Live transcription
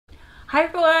Hi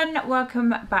everyone,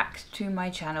 welcome back to my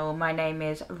channel. My name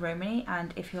is Romany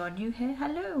and if you are new here,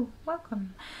 hello,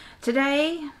 welcome.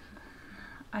 Today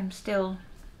I'm still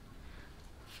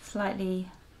slightly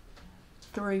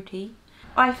throaty.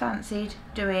 I fancied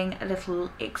doing a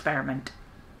little experiment.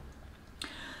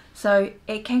 So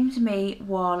it came to me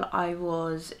while I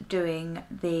was doing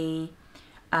the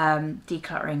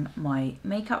decluttering my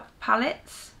makeup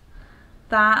palettes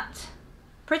that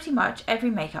pretty much every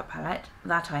makeup palette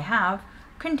that I have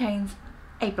contains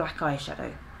a black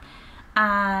eyeshadow,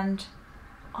 and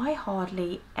I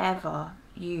hardly ever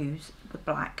use the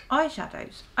black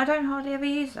eyeshadows. I don't hardly ever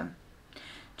use them,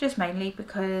 just mainly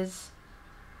because,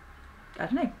 I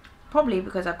don't know, probably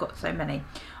because I've got so many.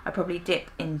 I probably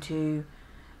dip into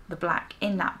the black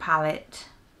in that palette,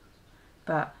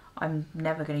 but I'm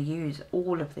never going to use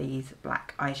all of these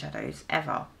black eyeshadows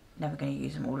ever. Never going to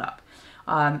use them all up.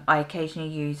 I occasionally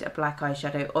use a black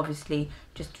eyeshadow, obviously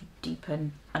just to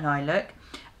deepen an eye look,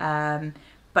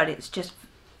 but it's just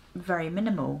very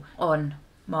minimal. On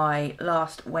my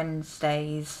last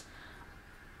Wednesday's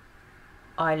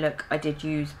eye look I did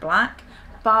use black,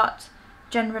 but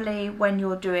generally when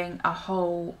you're doing a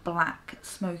whole black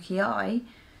smoky eye,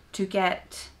 to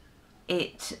get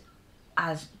it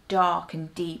as dark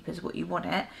and deep as what you want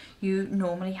it, you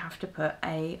normally have to put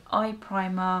a eye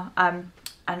primer,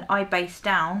 an eye base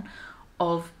down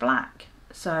of black.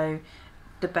 So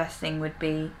the best thing would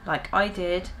be, like I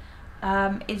did,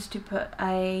 is to put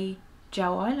a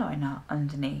gel eyeliner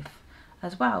underneath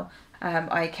as well.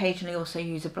 I occasionally also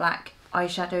use a black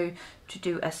eyeshadow to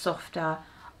do a softer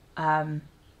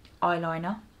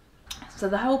eyeliner. So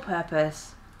the whole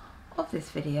purpose of this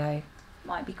video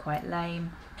might be quite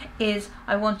lame, is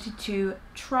I wanted to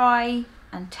try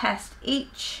and test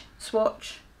each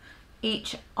swatch,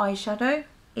 each eyeshadow,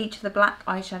 each of the black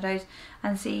eyeshadows,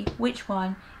 and see which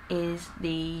one is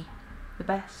the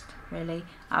best really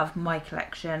out of my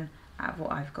collection, out of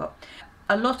what I've got.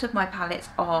 A lot of my palettes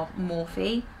are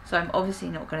Morphe, so I'm obviously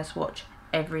not going to swatch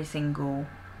every single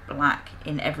black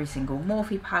in every single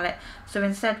Morphe palette. So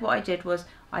instead what I did was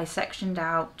I sectioned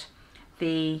out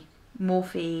the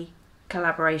Morphe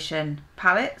collaboration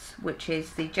palettes, which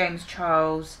is the James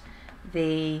Charles,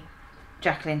 the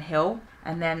Jaclyn Hill,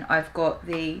 and then I've got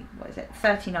the, what is it,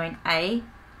 39A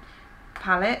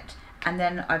palette, and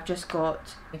then I've just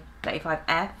got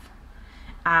 35F,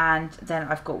 and then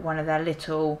I've got one of their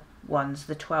little ones,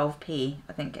 the 12P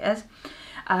I think it is,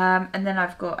 and then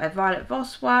I've got a Violet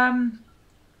Voss one,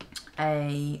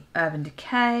 a Urban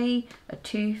Decay, a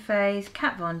Too Faced,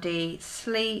 Kat Von D,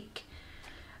 Sleek,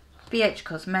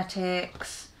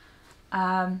 Bhcosmetics,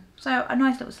 so a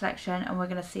nice little selection, and we're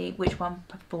going to see which one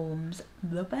performs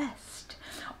the best.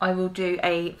 I will do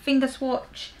a finger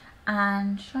swatch,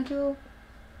 and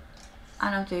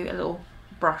I'll do a little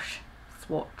brush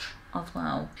swatch as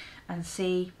well, and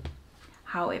see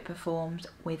how it performs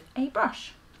with a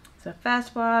brush. So the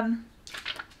first one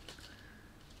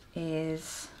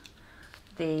is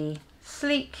the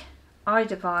Sleek Eye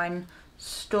Divine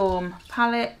Storm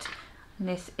palette. And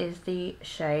this is the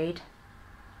shade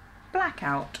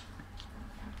Blackout.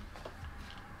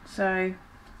 So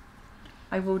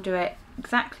I will do it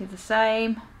exactly the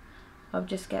same. I'll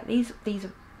just get these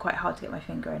are quite hard to get my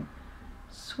finger in.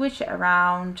 Switch it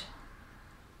around,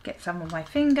 get some on my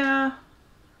finger.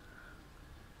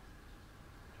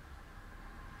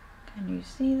 Can you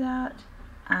see that?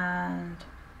 And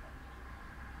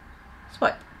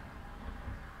swipe.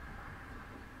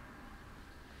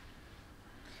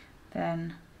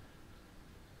 Then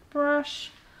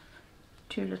brush,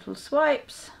 2 little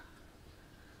swipes,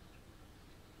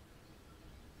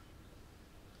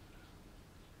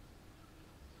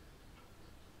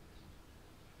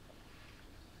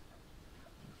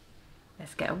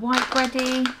 let's get a wipe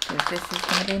ready because this is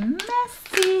going to be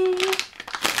messy.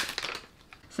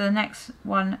 So the next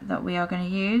one that we are going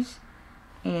to use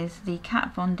is the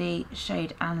Kat Von D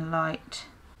Shade and Light,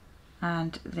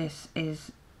 and this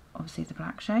is obviously the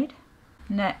black shade.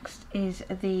 Next is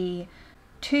the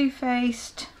Too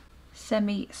Faced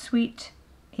Semi Sweet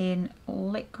in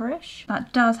Licorice.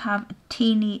 That does have a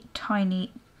teeny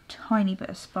tiny bit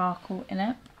of sparkle in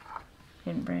it.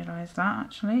 Didn't realise that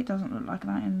actually, it doesn't look like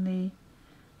that in the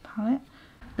palette.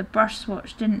 The brush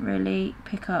swatch didn't really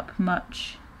pick up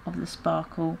much of the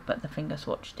sparkle, but the finger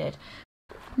swatch did.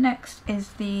 Next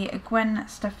is the Gwen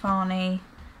Stefani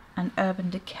and Urban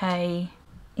Decay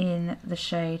in the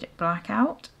shade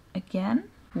Blackout again.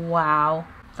 Wow,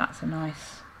 that's a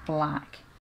nice black.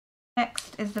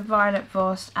 Next is the Violet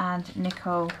Voss and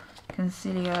Nicole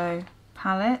Concilio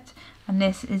palette, and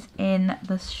this is in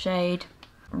the shade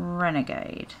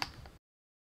Renegade.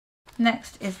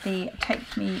 Next is the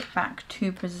Take Me Back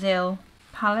to Brazil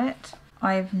palette.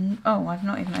 I've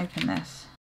not even opened this.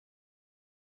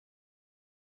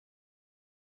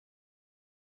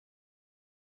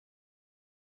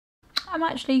 I'm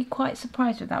actually quite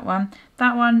surprised with that one.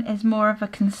 That one is more of a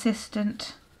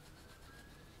consistent,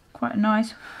 quite a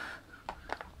nice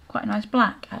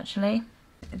black actually.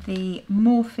 The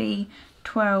Morphe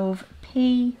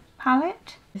 12P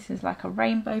palette. This is like a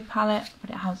rainbow palette, but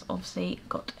it has obviously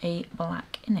got a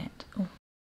black in it. Ooh.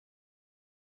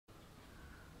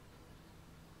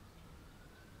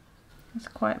 It's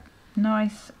quite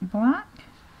nice black.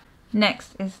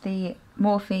 Next is the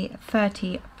Morphe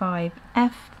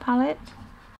 35F palette.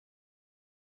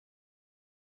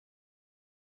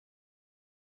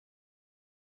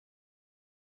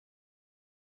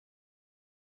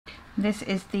 This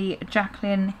is the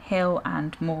Jaclyn, Hill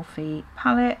and Morphe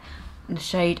palette in the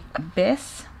shade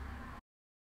Abyss.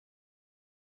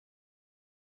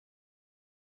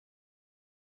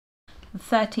 The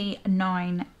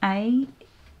 39A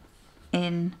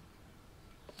in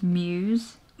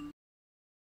Muse.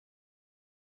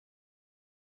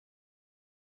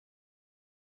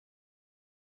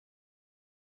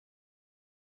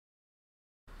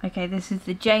 Okay, this is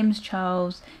the James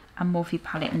Charles and Morphe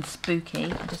palette in Spooky.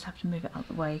 I just have to move it out of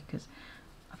the way because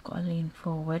I've got to lean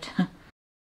forward.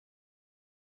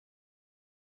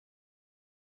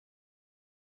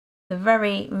 The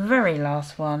very, very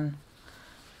last one,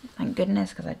 thank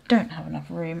goodness because I don't have enough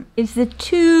room, is the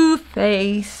Too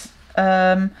Faced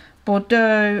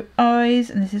Bordeaux Eyes,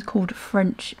 and this is called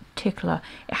French Tickler.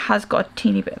 It has got a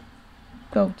teeny bit of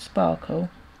gold sparkle.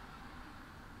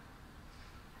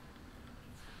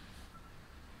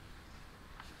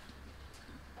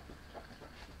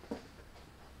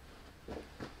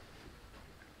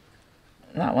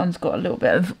 That one's got a little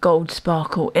bit of gold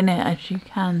sparkle in it, as you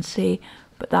can see,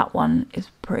 but that one is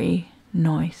pretty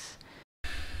nice.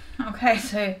 Okay,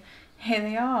 so here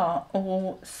they are,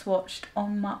 all swatched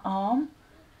on my arm,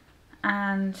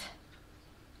 and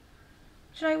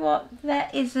do you know what?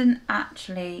 There isn't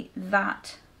actually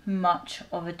that much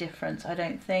of a difference, I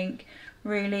don't think,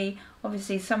 really.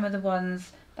 Obviously, some of the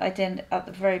ones that I did at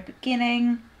the very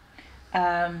beginning,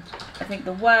 I think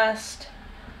the worst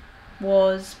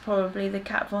was probably the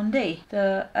Kat Von D.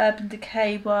 The Urban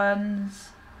Decay ones,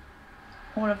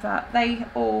 all of that, they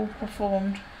all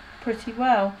performed pretty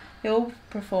well. They all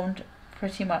performed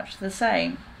pretty much the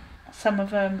same. Some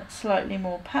of them slightly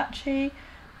more patchy,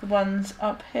 the ones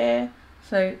up here,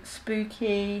 so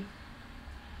Spooky,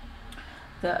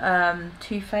 the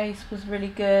Too Faced was really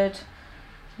good.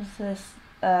 What's this?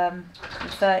 The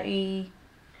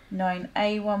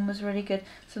 39A one was really good.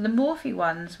 So the Morphe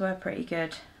ones were pretty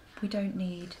good. We don't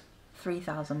need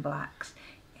 3,000 blacks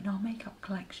in our makeup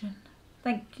collection.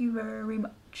 Thank you very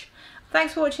much.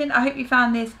 Thanks for watching. I hope you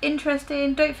found this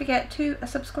interesting. Don't forget to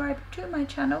subscribe to my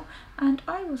channel, and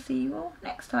I will see you all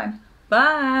next time.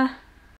 Bye.